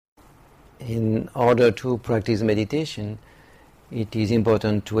in order to practice meditation, it is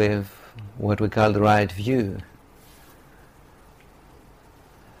important to have what we call the right view.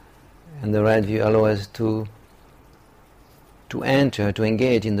 And the right view allows us to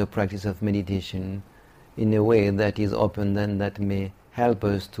engage in the practice of meditation in a way that is open and that may help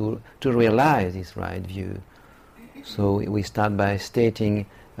us to realize this right view. So we start by stating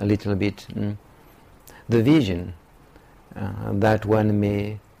a little bit the vision that one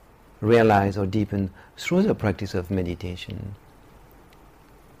may realize or deepen through the practice of meditation.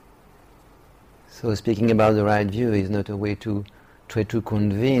 So speaking about the right view is not a way to try to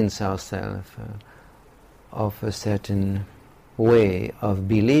convince ourselves of a certain way of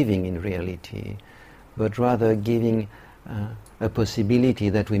believing in reality, but rather giving a possibility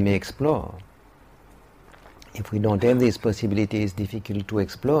that we may explore. If we don't have this possibility, it's difficult to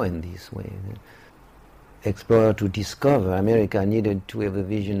explore in this way. Explore to discover. America needed to have a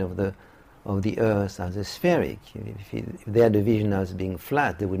vision of the earth as a spheric. If they had a vision as being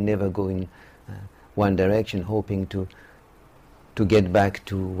flat, they would never go in one direction, hoping to get back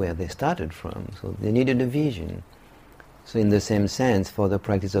to where they started from. So they needed a vision. So in the same sense, for the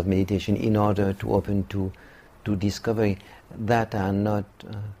practice of meditation, in order to open to discovery that are not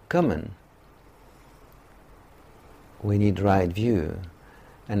common, we need right view.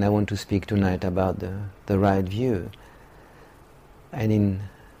 And I want to speak tonight about the right view. And in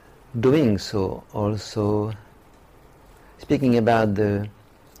doing so, also speaking about the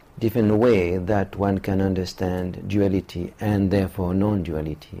different way that one can understand duality and therefore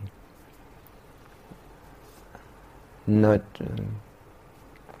non-duality. Not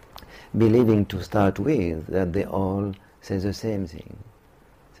believing to start with that they all say the same thing.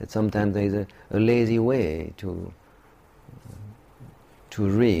 That sometimes there is a lazy way to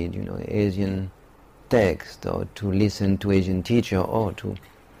read, Asian text, or to listen to Asian teacher, or to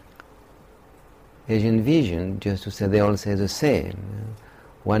Asian vision, just to say they all say the same.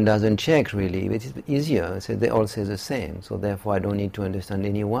 One doesn't check really. It's easier. So they all say the same. So therefore, I don't need to understand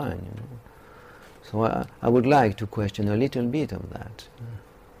anyone. So I would like to question a little bit of that,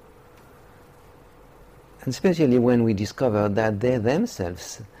 and especially when we discover that they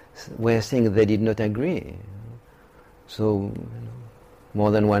themselves were saying they did not agree. So more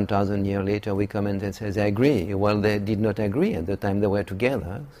than 1,000 years later, we come and say they agree. Well, they did not agree at the time they were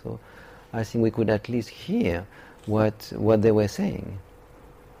together. So I think we could at least hear what they were saying.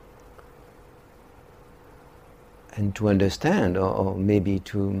 And to understand, or maybe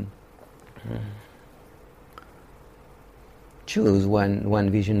to choose one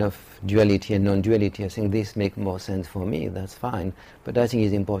vision of duality and non-duality. I think this makes more sense for me, that's fine. But I think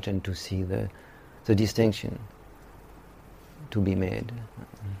it's important to see the distinction to be made.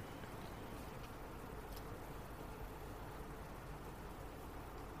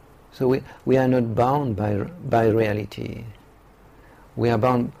 So we are not bound by reality. We are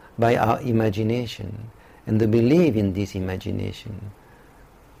bound by our imagination and the belief in this imagination.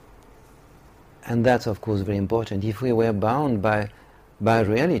 And that's of course very important. If we were bound by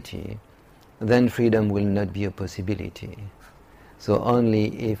reality, then freedom will not be a possibility. So only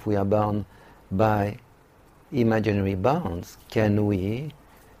if we are bound by imaginary bounds can we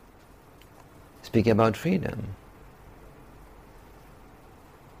speak about freedom.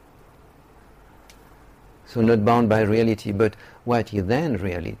 So not bound by reality, but what is then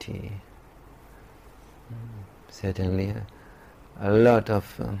reality? Certainly a lot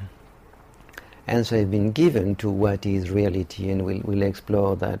of answers have been given to what is reality, and we'll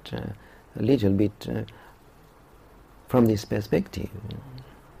explore that a little bit from this perspective.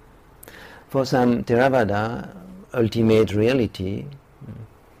 For some Theravada, ultimate reality,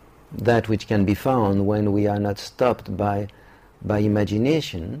 that which can be found when we are not stopped by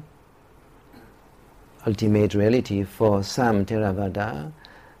imagination, ultimate reality for some Theravada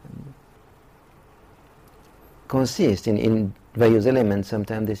consists in various elements.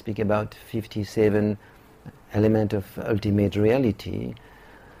 Sometimes they speak about 57 elements of ultimate reality,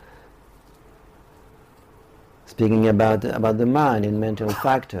 speaking about the mind and mental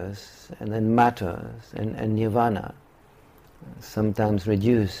factors, and then matters and nirvana, sometimes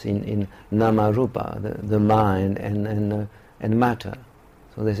reduced in nama rupa, the mind and matter.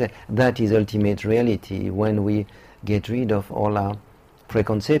 So they say that is ultimate reality when we get rid of all our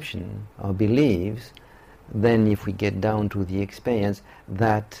preconception, our beliefs. Then if we get down to the experience,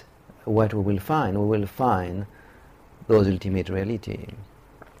 that what we will find those ultimate reality.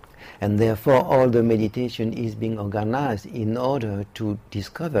 And therefore all the meditation is being organized in order to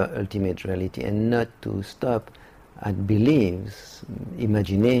discover ultimate reality and not to stop at beliefs,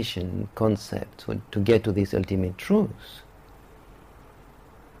 imagination, concepts, to get to this ultimate truth.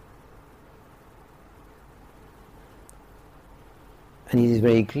 And it is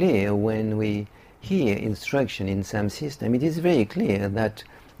very clear when we hear instruction in some system, it is very clear that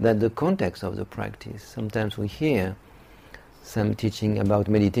the context of the practice, sometimes we hear some teaching about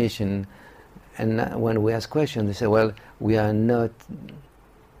meditation, and when we ask questions, they say, well, we are not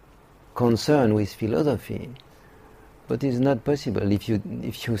concerned with philosophy. But it's not possible. If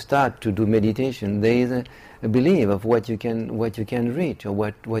you start to do meditation, there is a belief of what you can reach or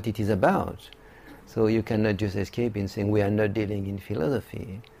what it is about. So you cannot just escape in saying we are not dealing in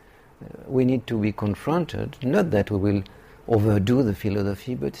philosophy. We need to be confronted, not that we will overdo the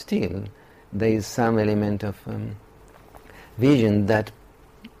philosophy, but still there is some element of vision that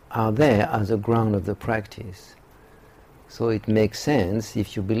are there as a ground of the practice. So it makes sense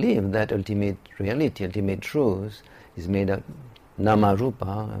if you believe that ultimate reality, ultimate truth is made of nama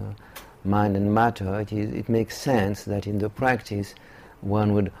rupa, mind and matter. It makes sense that in the practice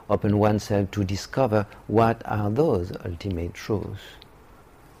one would open oneself to discover what are those ultimate truths.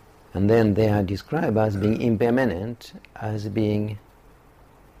 And then they are described as being impermanent, as being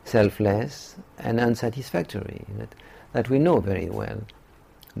selfless and unsatisfactory. That we know very well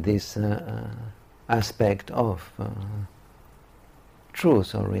this aspect of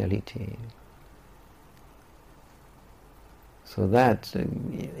truth or reality. So that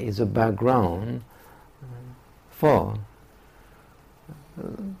is a background for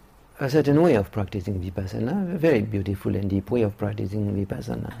a certain way of practicing vipassana, a very beautiful and deep way of practicing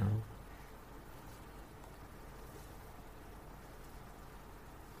vipassana.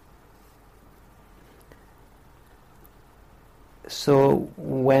 So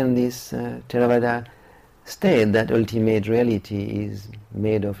when this Theravada state that ultimate reality is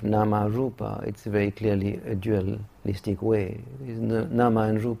made of nama rupa, it's very clearly a dualistic way. It's nama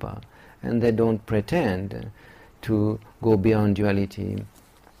and rupa, and they don't pretend to go beyond duality.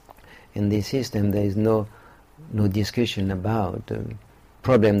 In this system there is no discussion about the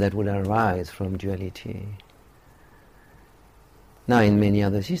problem that would arise from duality. Now in many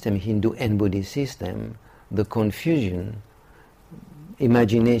other systems, Hindu and Buddhist system, the confusion,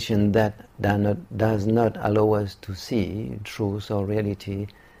 imagination that does not allow us to see truth or reality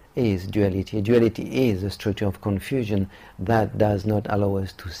is duality. Duality is a structure of confusion that does not allow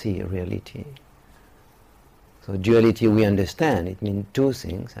us to see reality. So duality we understand, it means two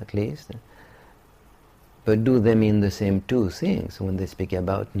things at least, but do they mean the same two things when they speak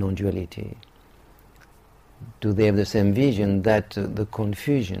about non-duality? Do they have the same vision that the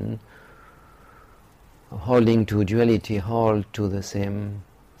confusion holding to duality hold to the same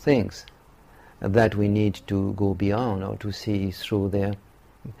things that we need to go beyond or to see through their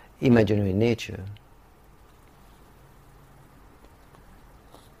imaginary nature?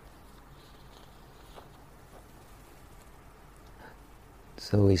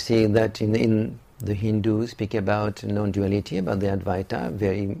 So we see that in the Hindus speak about non-duality, about the Advaita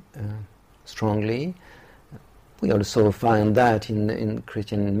very strongly. We also find that in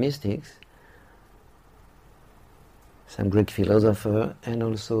Christian mystics, some Greek philosopher, and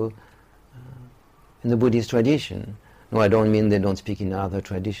also in the Buddhist tradition. No, I don't mean they don't speak in other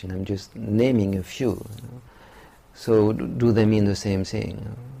traditions, I'm just naming a few. So do they mean the same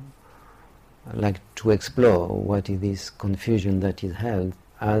thing? I'd like to explore what is this confusion that is held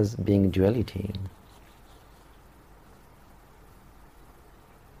as being duality.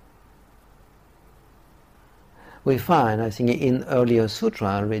 We find, I think in earlier sutra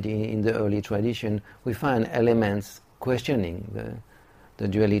already, in the early tradition, we find elements questioning the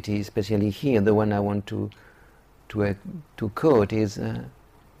duality, especially here. The one I want to quote is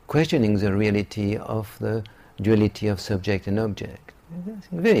questioning the reality of the duality of subject and object.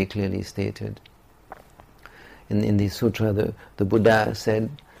 Very clearly stated. In this sutra, the Buddha said,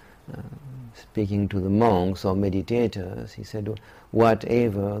 speaking to the monks or meditators, he said,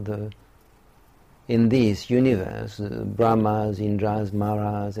 whatever in this universe, the Brahmas, Indras,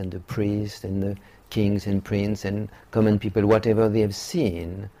 Maras, and the priests, and the kings and princes and common people, whatever they have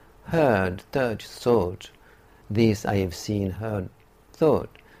seen, heard, touched, thought, this I have seen, heard, thought.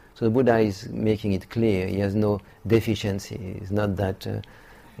 So the Buddha is making it clear, he has no deficiency. It's not that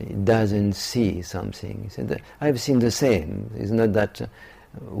he doesn't see something. He said, I have seen the same. It's not that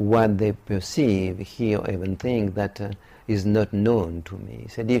what they perceive, hear, or even think that is not known to me. He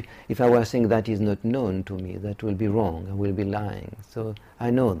said, if I was saying that is not known to me, that will be wrong, I will be lying. So I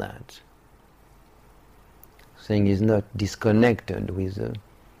know that. Saying is not disconnected with the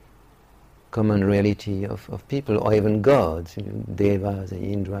common reality of people, or even gods, devas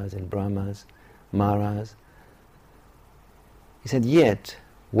and Indras and Brahmas, Maras. He said, yet,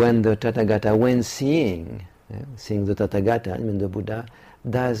 when the Tathagata, when seeing the Tathagata, I mean the Buddha,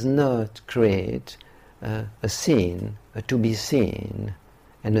 does not create a scene a to be seen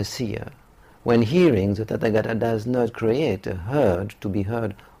and a seer. When hearing, the Tathagata does not create a heard, to be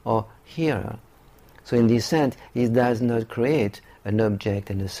heard, or hearer. So in this sense, he does not create an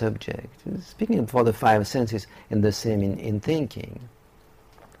object and a subject. Speaking for the five senses, and the same in thinking.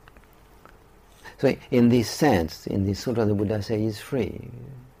 So in this sense, in this sutra, the Buddha says he is free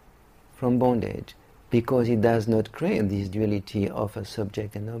from bondage, because he does not create this duality of a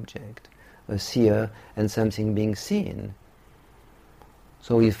subject and object, a seer and something being seen.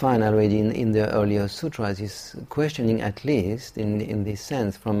 So we find already in the earlier sutras this questioning, at least in this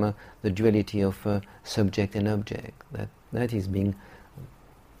sense, from the duality of subject and object. That is being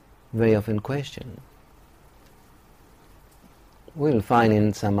very often questioned. We'll find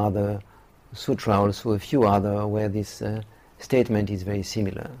in some other sutra also a few other where this statement is very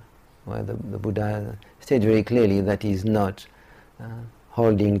similar, where the Buddha states very clearly that he is not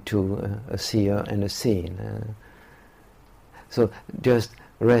holding to a seer and a seen. So just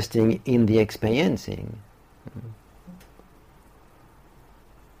resting in the experiencing.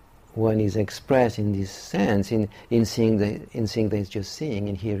 One is expressed in this sense, in seeing that it's just seeing,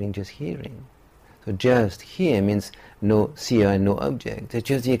 in hearing just hearing. So just hear means no seer and no object. It's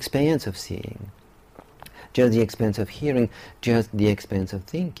just the experience of seeing, just the experience of hearing, just the experience of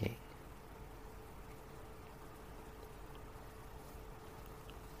thinking.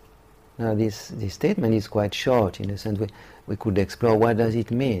 Now this statement is quite short, in a sense we could explore what does it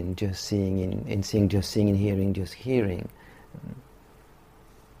mean, just seeing in seeing, just seeing, in hearing, just hearing.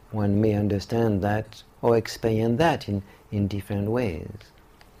 One may understand that or experience that in different ways.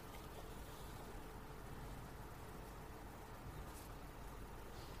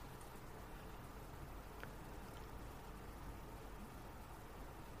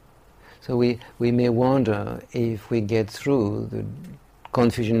 So we may wonder, if we get through the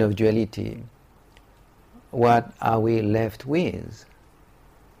confusion of duality, what are we left with?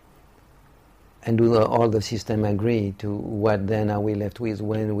 And do all the system agree to what then are we left with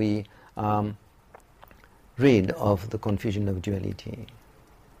when we rid of the confusion of duality?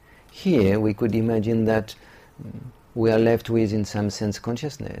 Here we could imagine that we are left with, in some sense,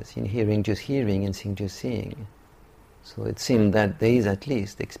 consciousness, in hearing just hearing and seeing just seeing. So it seems that there is at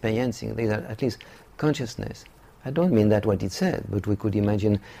least experiencing, there is at least consciousness. I don't mean that what it said, but we could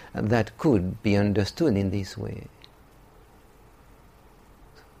imagine that could be understood in this way.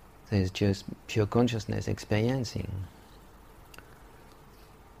 There's just pure consciousness experiencing.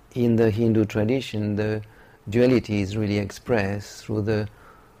 In the Hindu tradition, the duality is really expressed through the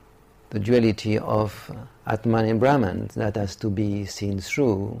duality of Atman and Brahman that has to be seen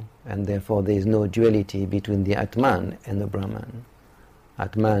through, and therefore there is no duality between the Atman and the Brahman.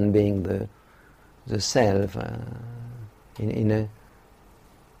 Atman being the self in a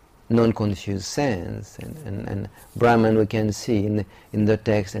non-confused sense, and Brahman we can see in the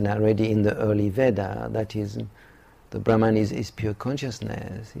text and already in the early Veda, that is, the Brahman is pure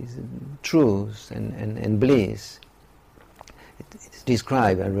consciousness, is truth and bliss. It's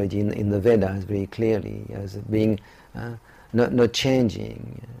described already in the Vedas very clearly as being not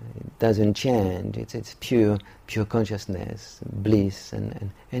changing. It doesn't change. It's pure consciousness, bliss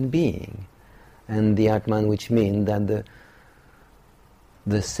and being. And the Atman, which means that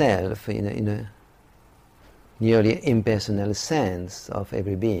the self, in a nearly impersonal sense of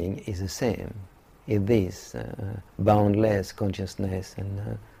every being, is the same. It is boundless consciousness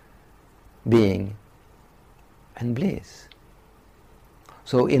and being and bliss.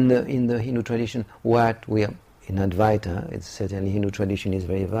 So in the Hindu tradition, what we are in Advaita, it's certainly Hindu tradition is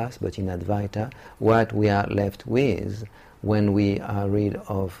very vast, but in Advaita, what we are left with when we are rid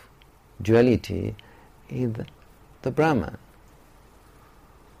of duality is the Brahman,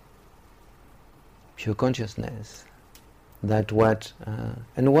 pure consciousness, that what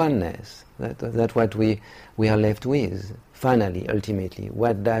and oneness, that what we are left with. Finally, ultimately,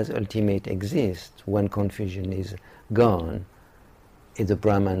 what does ultimate exist when confusion is gone? Is the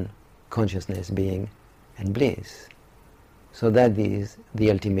Brahman consciousness, being and bliss. So that is the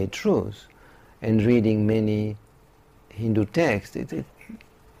ultimate truth. And reading many Hindu texts, it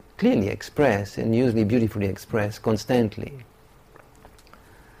clearly expressed and usually beautifully expressed constantly.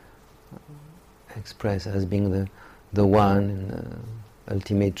 Expressed as being the one and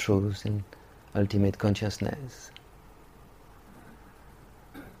ultimate truth and ultimate consciousness.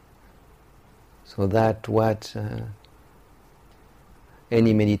 So that what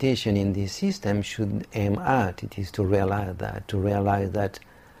any meditation in this system should aim at, it is to realize that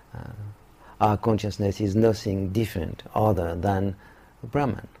our consciousness is nothing different other than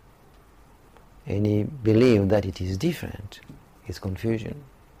Brahman. Any belief that it is different is confusion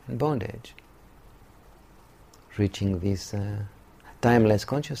and bondage. reaching this timeless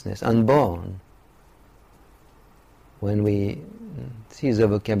consciousness, unborn. When we see the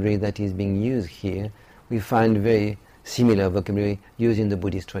vocabulary that is being used here, we find very similar vocabulary used in the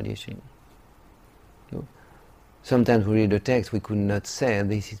Buddhist tradition. Sometimes we read a text, we could not say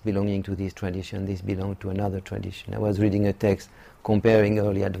this is belonging to this tradition, this belongs to another tradition. I was reading a text comparing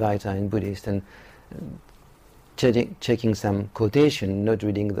early Advaita and Buddhist, and checking some quotation, not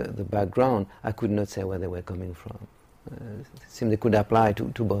reading the background, I could not say where they were coming from. It seemed they could apply to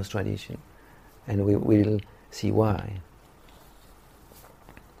both traditions, and we will see why.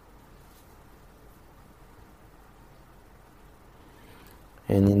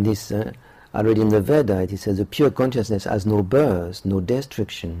 And in this, already in the Veda, it says, the pure consciousness has no birth, no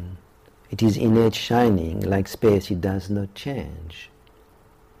destruction. It is innate shining, like space, it does not change.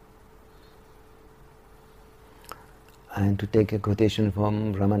 And to take a quotation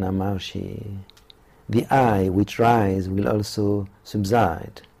from Ramana Maharshi, the I which rises will also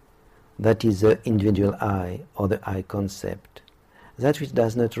subside. That is the individual I, or the I concept. That which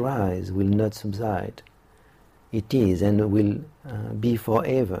does not rise will not subside. It is and will be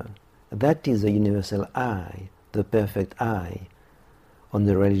forever. That is the universal I, the perfect I, on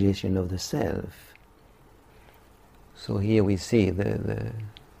the realization of the self. So here we see the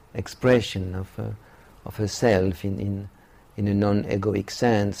expression of a self in a non-egoic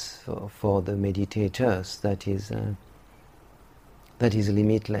sense for the meditators that is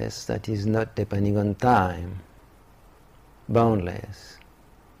limitless, that is not depending on time, boundless,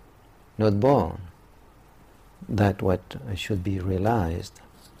 not born. That what should be realized.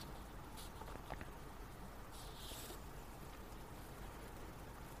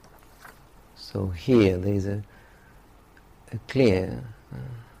 So here there is a clear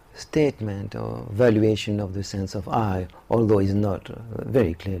statement or valuation of the sense of I, although it's not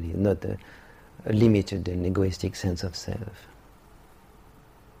very clearly not a limited and egoistic sense of self.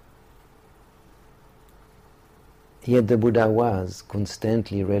 Yet the Buddha was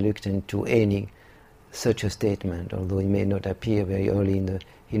constantly reluctant to any such a statement, although it may not appear very early in the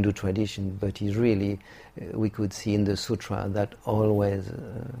Hindu tradition, but he really, we could see in the sutra that always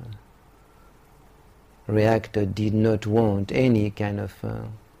reacted, did not want any kind of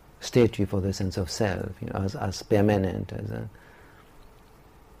statue for the sense of self, as permanent, as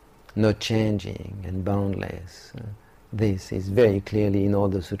not changing and boundless. This is very clearly in all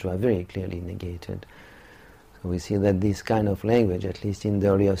the sutra, very clearly negated. So we see that this kind of language, at least in the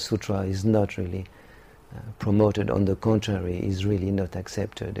earlier sutra, is not really promoted. On the contrary, is really not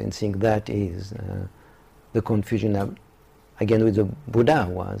accepted. And I think that is the confusion again with the Buddha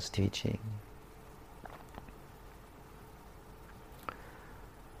was teaching.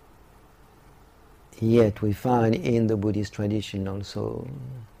 Yet we find in the Buddhist tradition also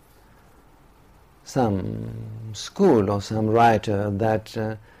some school or some writer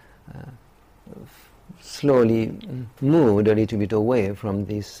that slowly moved a little bit away from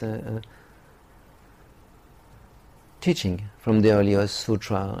this teaching from the earlier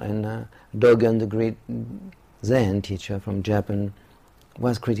sutra, and Dogen, the great Zen teacher from Japan,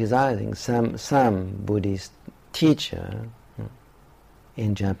 was criticizing some Buddhist teacher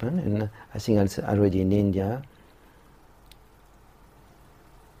in Japan, and I think also already in India,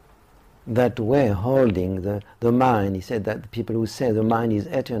 that were holding the mind. He said that the people who say the mind is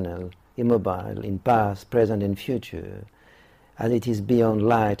eternal, immobile, in past, present and future, as it is beyond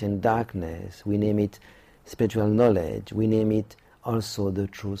light and darkness, we name it spiritual knowledge, we name it also the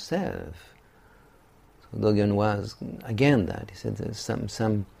true self. So Dogen was again that. He said that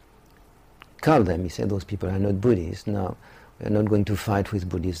some call them, he said those people are not Buddhists. Now, we are not going to fight with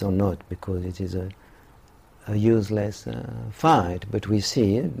Buddhists or not, because it is a useless fight. But we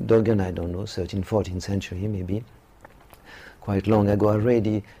see, Dogen, I don't know, 13th, 14th century maybe, quite long ago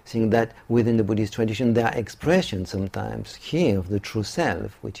already, seeing that within the Buddhist tradition there are expressions sometimes here of the true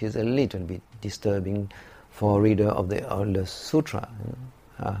self, which is a little bit disturbing for a reader of the older sutra.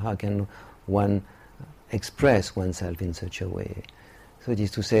 How can one express oneself in such a way? So it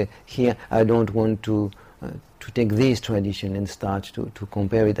is to say, here I don't want to take this tradition and start to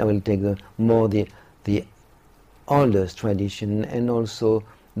compare it. I will take the oldest tradition, and also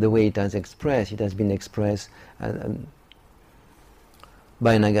the way it has expressed. It has been expressed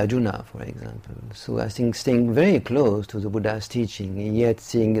by Nagarjuna, for example. So I think staying very close to the Buddha's teaching, yet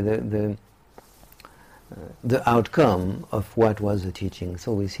seeing the outcome of what was the teaching.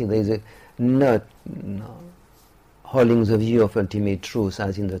 So we see there is not holding the view of ultimate truth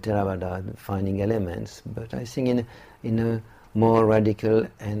as in the Theravada, finding elements, but I think in a more radical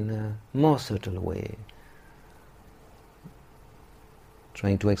and more subtle way,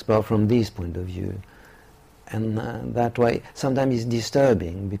 trying to explore from this point of view. And that way sometimes it's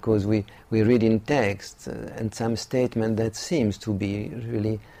disturbing, because we read in text and some statement that seems to be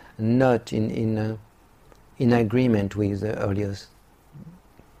really not in agreement with the earliest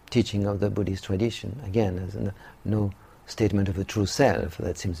teaching of the Buddhist tradition. Again, as no statement of the true self.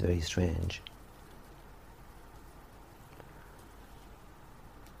 That seems very strange.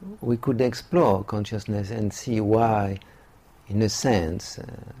 We could explore consciousness and see why, in a sense,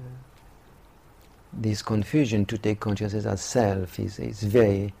 this confusion to take consciousness as self is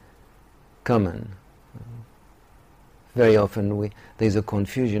very common. Very often there's a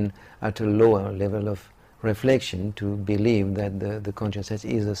confusion at a lower level of reflection to believe that the consciousness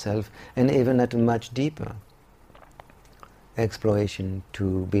is a self, and even at a much deeper exploration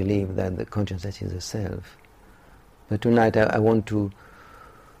to believe that the consciousness is a self. But tonight I want to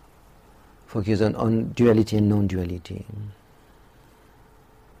focus on duality and non-duality.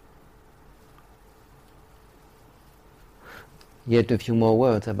 Yet a few more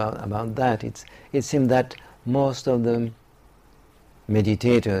words about that. It seems that most of the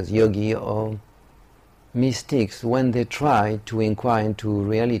meditators, yogi or mystics, when they try to inquire into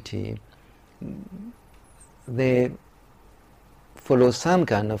reality, they follow some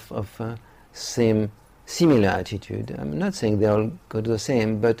kind of similar attitude. I'm not saying they all go to the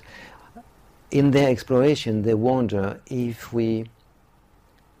same, but in their exploration they wonder if we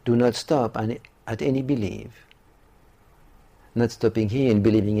do not stop at any belief, not stopping here and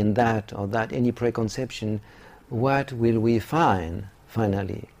believing in that or that, any preconception, what will we find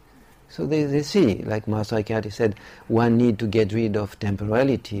finally? So they see, like Vimalakirti said, one need to get rid of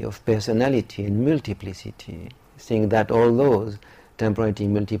temporality, of personality and multiplicity, seeing that all those temporality,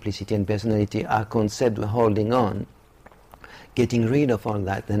 multiplicity and personality are concepts we're holding on. Getting rid of all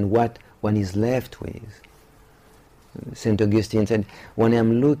that, then what one is left with. St. Augustine said, when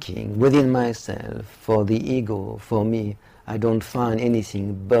I'm looking within myself for the ego, for me, I don't find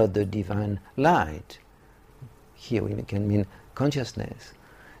anything but the divine light. Here we can mean consciousness.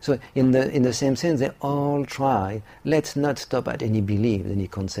 So in the same sense, they all try, let's not stop at any belief, any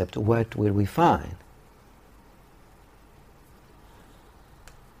concept. What will we find?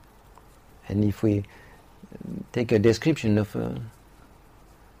 And if we take a description of a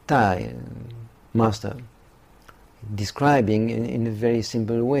Thai master, describing in a very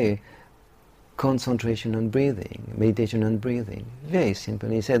simple way concentration on breathing, meditation on breathing, very simple.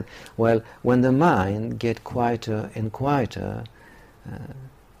 He said, well, when the mind gets quieter and quieter,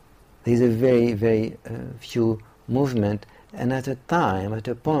 there's a very, very few movement, and at a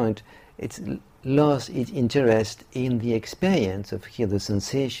point, it's lost its interest in the experience of here, the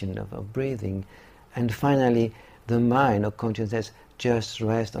sensation of breathing, and finally the mind or consciousness just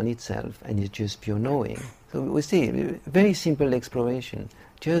rests on itself and it's just pure knowing. So we see very simple exploration,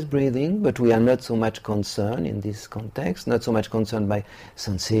 just breathing, but we are not so much concerned in this context, not so much concerned by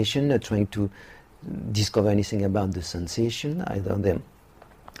sensation, not trying to discover anything about the sensation, either the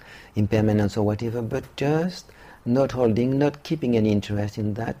impermanence or whatever, but just not holding, not keeping any interest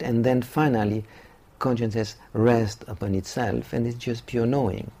in that, and then finally consciousness rests upon itself and it's just pure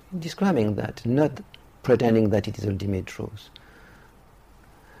knowing, describing that, not pretending that it is ultimate truth.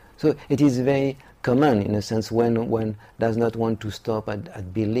 So it is very common in a sense when one does not want to stop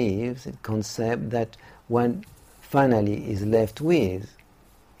at beliefs, a concept that one finally is left with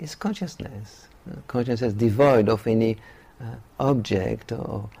is consciousness. Consciousness devoid of any object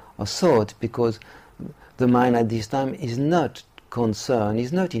or thought, because the mind at this time is not concerned,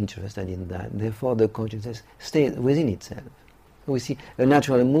 is not interested in that. Therefore the consciousness stays within itself. We see a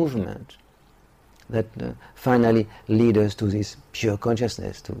natural movement that finally leads us to this pure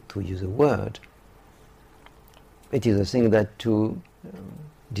consciousness, to use a word. It is a thing that to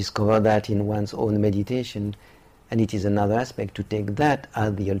discover that in one's own meditation, and it is another aspect to take that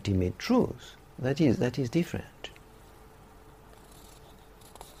as the ultimate truth. That is different.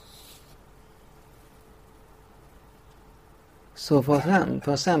 So for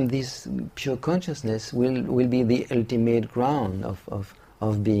some, this pure consciousness will be the ultimate ground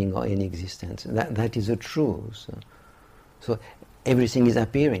of being or in existence. That is a truth. So everything is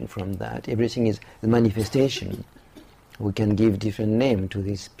appearing from that. Everything is a manifestation. We can give different name to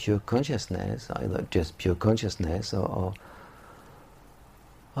this pure consciousness, either just pure consciousness or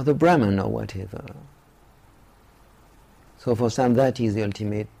the Brahman or whatever. So for some, that is the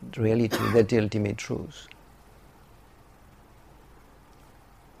ultimate reality, that's the ultimate truth.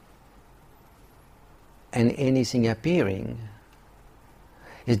 And anything appearing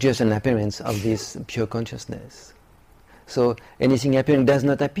is just an appearance of this pure consciousness. So anything appearing does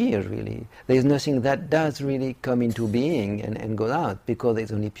not appear really. There is nothing that does really come into being and go out, because there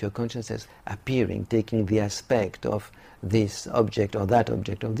is only pure consciousness appearing, taking the aspect of this object or that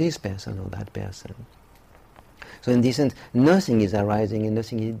object, of this person or that person. So in this sense, nothing is arising and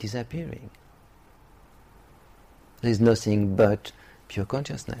nothing is disappearing. There is nothing but pure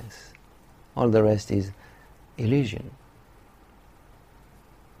consciousness. All the rest is illusion.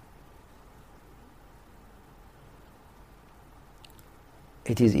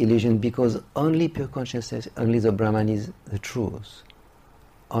 It is illusion because only pure consciousness, only the Brahman is the truth.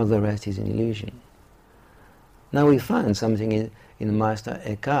 All the rest is an illusion. Now we find something in Master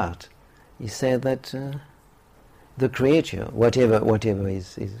Eckhart. He said that the creature, whatever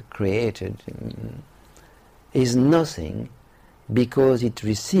is created, is nothing because it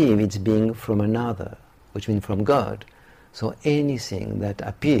receives its being from another, which means from God. So anything that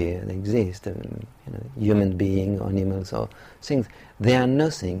appears, exists, human being, animals or things, they are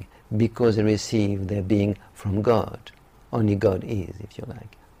nothing because they receive their being from God. Only God is, if you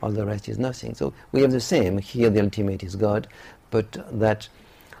like. All the rest is nothing. So we have the same. Here the ultimate is God, but that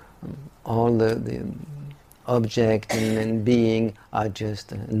all the object and being are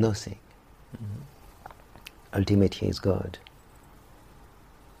just nothing. Ultimate here is God.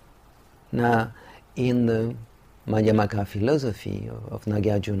 Now, in the Madhyamaka philosophy of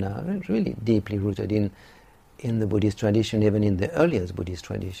Nagarjuna, really deeply rooted in the Buddhist tradition, even in the earliest Buddhist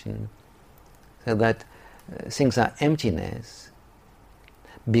tradition, so that things are emptiness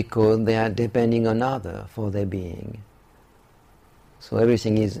because they are depending on other for their being. So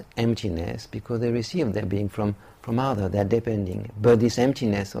everything is emptiness because they receive their being from other, they are depending. But this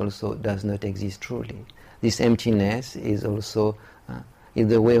emptiness also does not exist truly. This emptiness is also is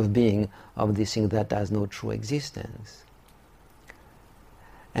the way of being of this thing that has no true existence.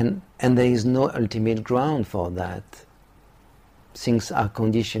 And there is no ultimate ground for that. Things are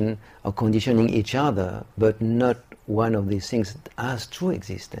conditioning each other, but not one of these things has true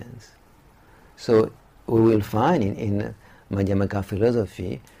existence. So we will find in Madhyamaka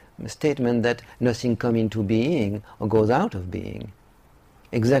philosophy a statement that nothing comes into being or goes out of being,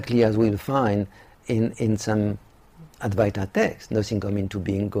 exactly as we'll find in some Advaita text. Nothing comes into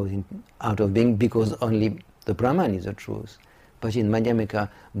being, goes out of being, because only the Brahman is the truth. But in Madhyamaka,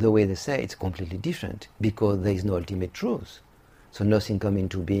 the way they say it's completely different, because there is no ultimate truth. So nothing comes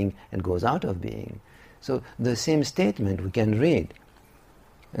into being and goes out of being. So the same statement we can read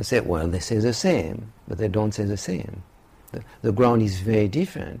and say, well, they say the same, but they don't say the same. The ground is very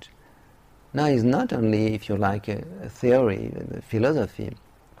different. Now it's not only, if you like, a theory, a philosophy.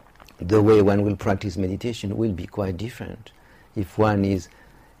 The way one will practice meditation will be quite different. If one is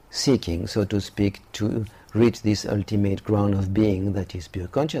seeking, so to speak, to reach this ultimate ground of being that is pure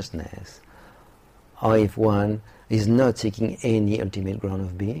consciousness, or if one is not seeking any ultimate ground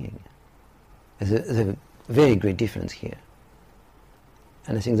of being. There's a very great difference here.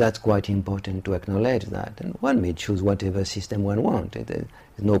 And I think that's quite important to acknowledge that. And one may choose whatever system one wants, there's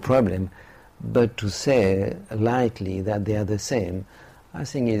no problem. But to say lightly that they are the same, I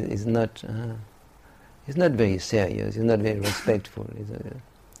think is not very serious, it's not very respectful. It's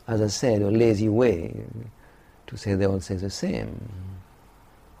as I said, a lazy way to say they all say the same.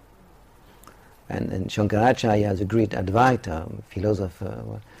 And Shankaracharya, as a great Advaita philosopher,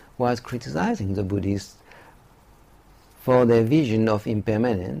 was criticizing the Buddhists for their vision of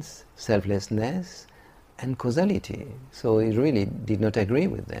impermanence, selflessness, and causality. So he really did not agree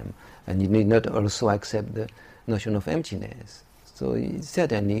with them, and he did not also accept the notion of emptiness. So he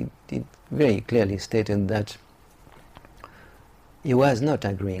certainly did very clearly stated that he was not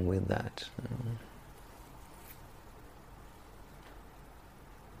agreeing with that.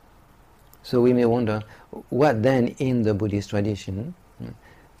 So we may wonder, what then in the Buddhist tradition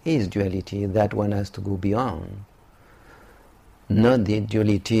is duality that one has to go beyond? Not the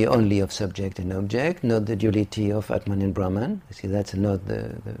duality only of subject and object, not the duality of Atman and Brahman. You see, that's not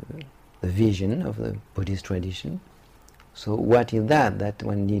the vision of the Buddhist tradition. So what is that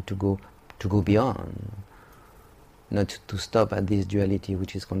one need to go beyond? Not to stop at this duality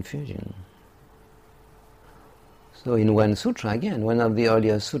which is confusion. So in one sutra, again, one of the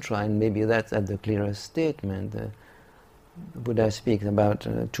earlier sutra, and maybe that's at the clearest statement, the Buddha speaks about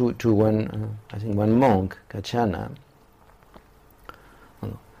one monk, Kachana.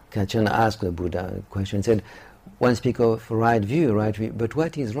 Kachana asked the Buddha a question and said, one speaks of right view, but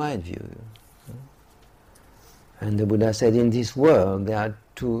what is right view? And the Buddha said, in this world there are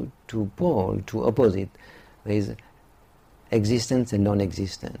two poles, two opposites. There is existence and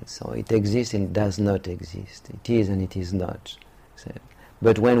non-existence. So it exists and does not exist. It is and it is not. So,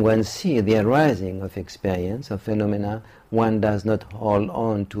 But when one sees the arising of experience, of phenomena, one does not hold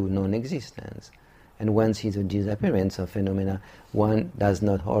on to non-existence. And one sees the disappearance of phenomena, one does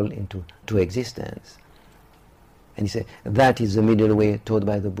not hold to existence. And he said, that is the middle way taught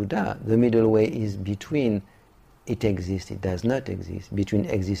by the Buddha. The middle way is between it exists, it does not exist, between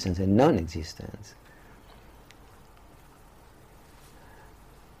existence and non-existence.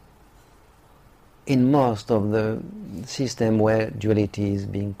 In most of the system where duality is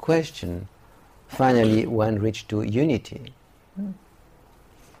being questioned, finally one reached to unity.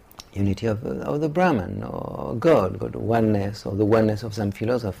 Unity of the Brahman, or God, oneness, or the oneness of some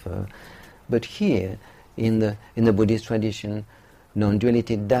philosopher. But here, in the Buddhist tradition,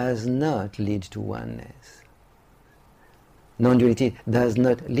 non-duality does not lead to oneness. Non-duality does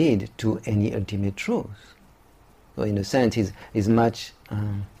not lead to any ultimate truth. So in a sense, is much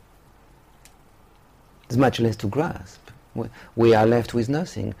less to grasp. We are left with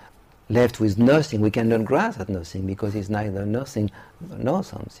nothing. Left with nothing, we cannot grasp at nothing because it's neither nothing nor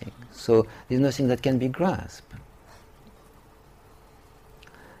something. So there's nothing that can be grasped.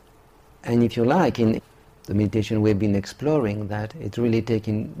 And if you like, in the meditation we've been exploring that, it's really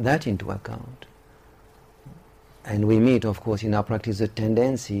taking that into account. And we meet, of course, in our practice the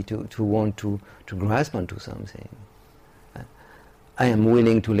tendency to want to grasp onto something. I am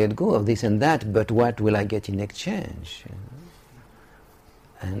willing to let go of this and that, but what will I get in exchange?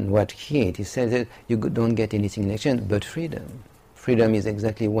 And what here it is said that you don't get anything in exchange but freedom. Freedom is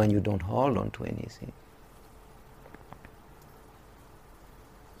exactly when you don't hold on to anything.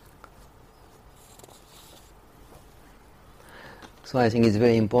 So I think it's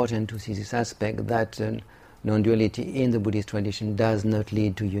very important to see this aspect that non-duality in the Buddhist tradition does not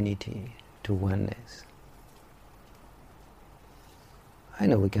lead to unity, to oneness. I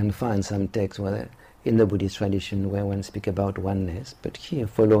know we can find some texts in the Buddhist tradition where one speaks about oneness, but here,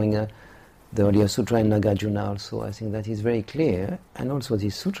 following the earlier sutra in Nagarjuna also, I think that is very clear, and also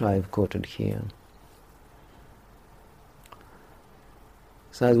this sutra I've quoted here.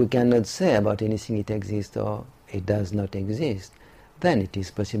 So as we cannot say about anything it exists or it does not exist, then it is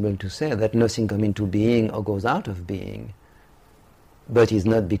possible to say that nothing comes into being or goes out of being, but it's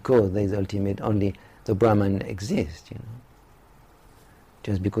not because there is ultimate, only the Brahman exists,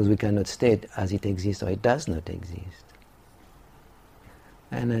 just because we cannot state as it exists or it does not exist.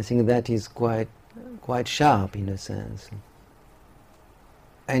 And I think that is quite sharp in a sense.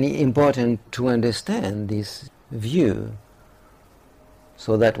 And important to understand this view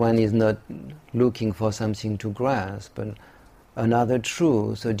so that one is not looking for something to grasp, but another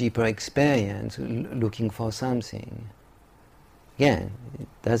truth, a deeper experience, looking for something. Again, it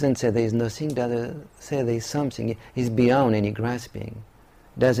doesn't say there is nothing, doesn't say there is something, it's beyond any grasping.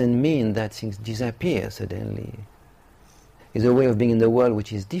 Doesn't mean that things disappear suddenly. It's a way of being in the world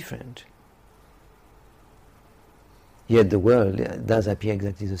which is different. Yet the world does appear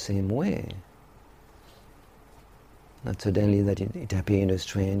exactly the same way. Not suddenly that it appears in a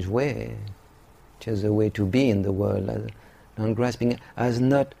strange way. Just a way to be in the world, as non-grasping, as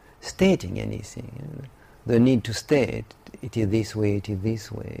not stating anything. The need to state, it is this way, it is this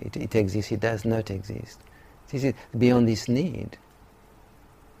way, it exists, it does not exist. This is beyond this need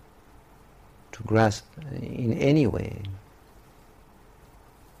to grasp in any way.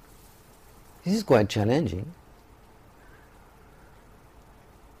 This is quite challenging.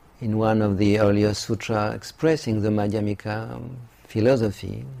 In one of the earlier sutras expressing the Madhyamika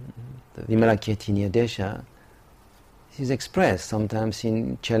philosophy, the Vimalakirti Nirdesha, this is expressed sometimes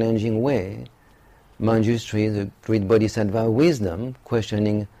in challenging way. Manjushri, the great bodhisattva wisdom,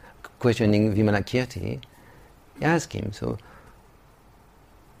 questioning Vimalakirti, asked him, so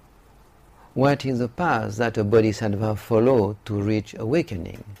what is the path that a bodhisattva follows to reach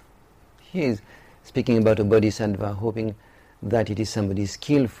awakening? He is speaking about a bodhisattva hoping that it is somebody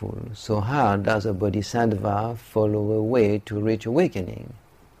skillful. So how does a bodhisattva follow a way to reach awakening?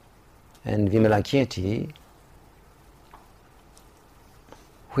 And Vimalakirti,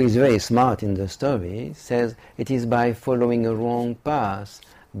 who is very smart in the story, says it is by following a wrong path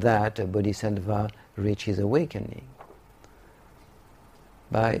that a bodhisattva reaches awakening.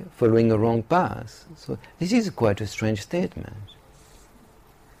 By following a wrong path. So this is quite a strange statement.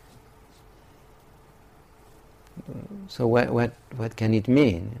 So what can it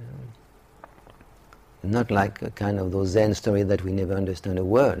mean? Not like a kind of those Zen story that we never understand a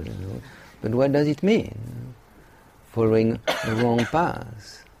word, but what does it mean? Following the wrong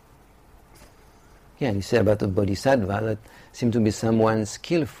path. Again, you say about a bodhisattva that seems to be someone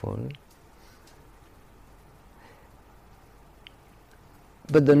skillful,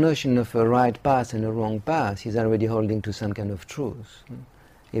 But the notion of a right path and a wrong path is already holding to some kind of truth.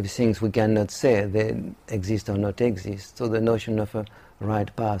 If things we cannot say, they exist or not exist, so the notion of a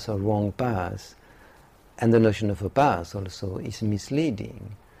right path or wrong path, and the notion of a path also, is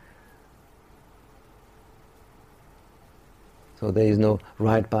misleading. So there is no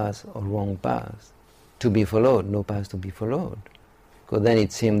right path or wrong path to be followed, no path to be followed. Because then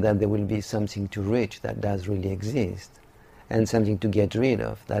it seems that there will be something to reach that does really exist, and something to get rid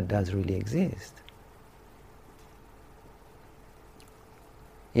of that does really exist.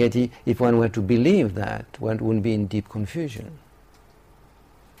 Yet if one were to believe that, one would be in deep confusion.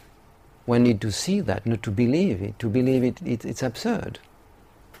 One needs to see that, not to believe it. To believe it, it's absurd.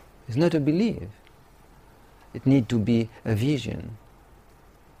 It's not a belief. It needs to be a vision.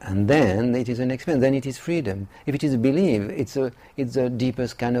 And then it is an experience, then it is freedom. If it is a belief, it's the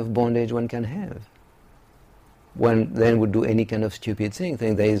deepest kind of bondage one can have. One then would do any kind of stupid thing,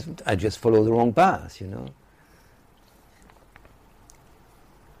 think I just follow the wrong path,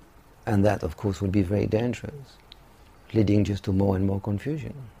 And that, of course, would be very dangerous, leading just to more and more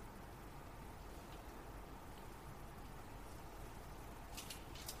confusion.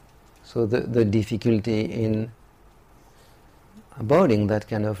 So the difficulty in abounding that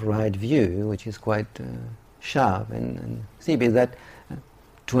kind of right view, which is quite sharp and deep, is that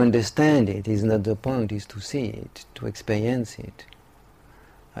to understand it is not the point, is to see it, to experience it.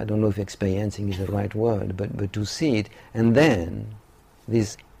 I don't know if experiencing is the right word, but to see it, and then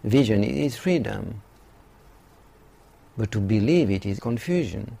this vision is freedom. But to believe it is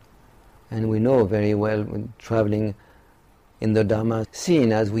confusion. And we know very well when traveling in the Dharma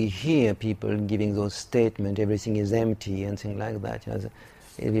scene, as we hear people giving those statements, everything is empty and things like that, as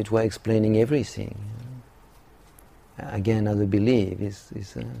if it were explaining everything. Again, as a belief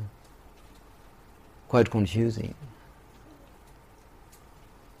is quite confusing.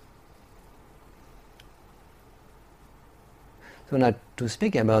 So now to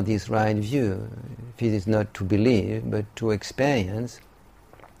speak about this right view, if it is not to believe but to experience,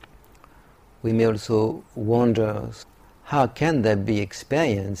 we may also wonder, how can there be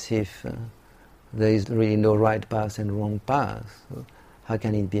experience if there is really no right path and wrong path? So how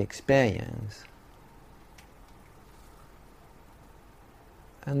can it be experience?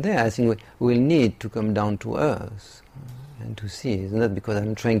 And there I think we will need to come down to earth and to see. It's not because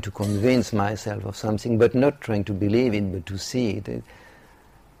I'm trying to convince myself of something, but not trying to believe it, but to see it.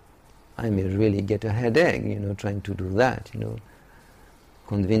 I may really get a headache, trying to do that,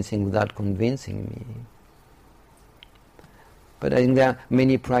 convincing without convincing me. But I think there are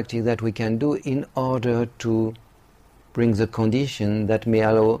many practices that we can do in order to bring the condition that may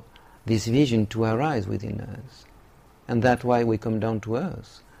allow this vision to arise within us. And that's why we come down to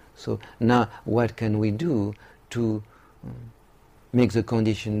earth. So now what can we do to make the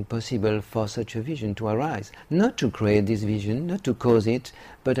condition possible for such a vision to arise? Not to create this vision, not to cause it,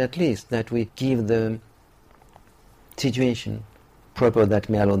 but at least that we give the situation proper that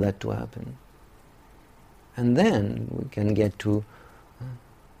may allow that to happen. And then we can get to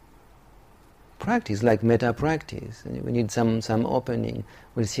practice, like metta practice. We need some opening.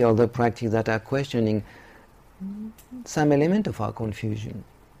 We'll see other practices that are questioning some element of our confusion.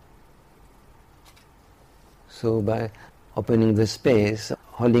 So by opening the space,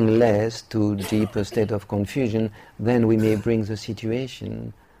 holding less to deeper state of confusion, then we may bring the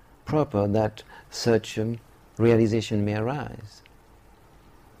situation proper that such realization may arise.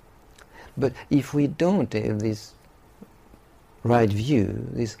 But if we don't have this right view,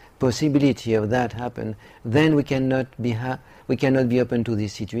 this possibility of that happen, then we cannot be open to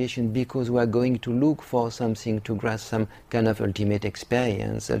this situation, because we are going to look for something to grasp some kind of ultimate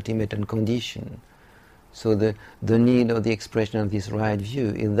experience, ultimate unconditioned. So the need of the expression of this right view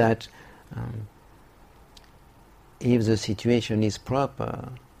is that if the situation is proper,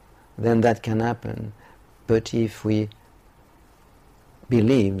 then that can happen. But if we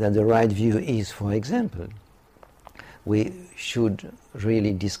believe that the right view is, for example, we should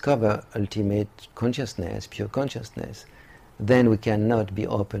really discover ultimate consciousness, pure consciousness, then we cannot be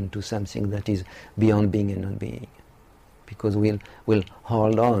open to something that is beyond being and non-being, because we'll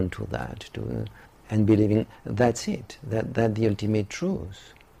hold on to that and believing that's it, that the ultimate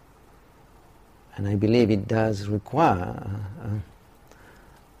truth. And I believe it does require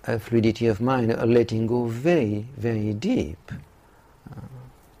a fluidity of mind, a letting go very, very deep,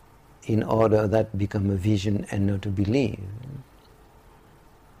 in order that become a vision and not a belief.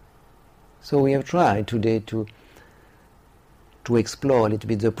 So we have tried today to explore a little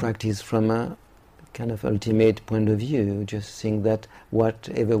bit the practice from kind of ultimate point of view, just think that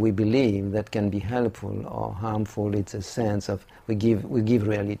whatever we believe that can be helpful or harmful, it's a sense of we give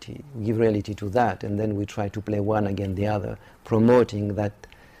reality to that, and then we try to play one against the other, promoting that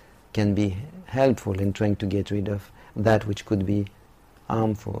can be helpful in trying to get rid of that which could be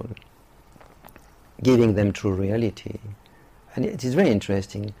harmful, giving them true reality. And it is very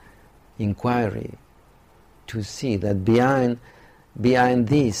interesting inquiry to see that behind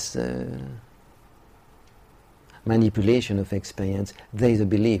this manipulation of experience, there is a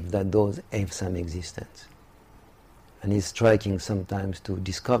belief that those have some existence. And it's striking sometimes to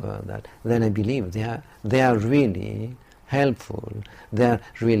discover that then I believe they are really helpful, they are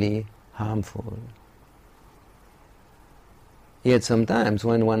really harmful. Yet sometimes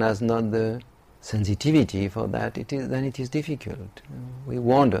when one has not the sensitivity for that, then it is difficult. We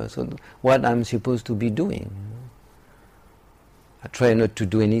wonder, so what I'm supposed to be doing? I try not to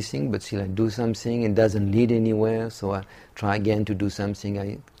do anything, but still I do something, it doesn't lead anywhere, so I try again to do something,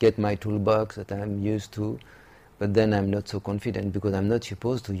 I get my toolbox that I'm used to, but then I'm not so confident because I'm not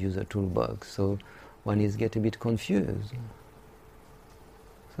supposed to use a toolbox, so one is get a bit confused.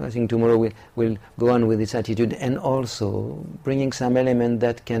 So I think tomorrow we'll go on with this attitude, and also bringing some element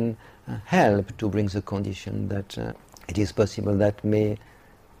that can help to bring the condition that it is possible that may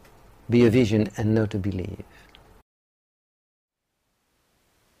be a vision and not a belief.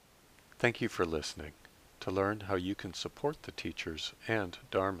 Thank you for listening. To learn how you can support the teachers and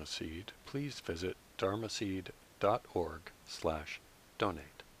Dharma Seed, please visit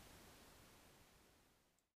dharmaseed.org/donate.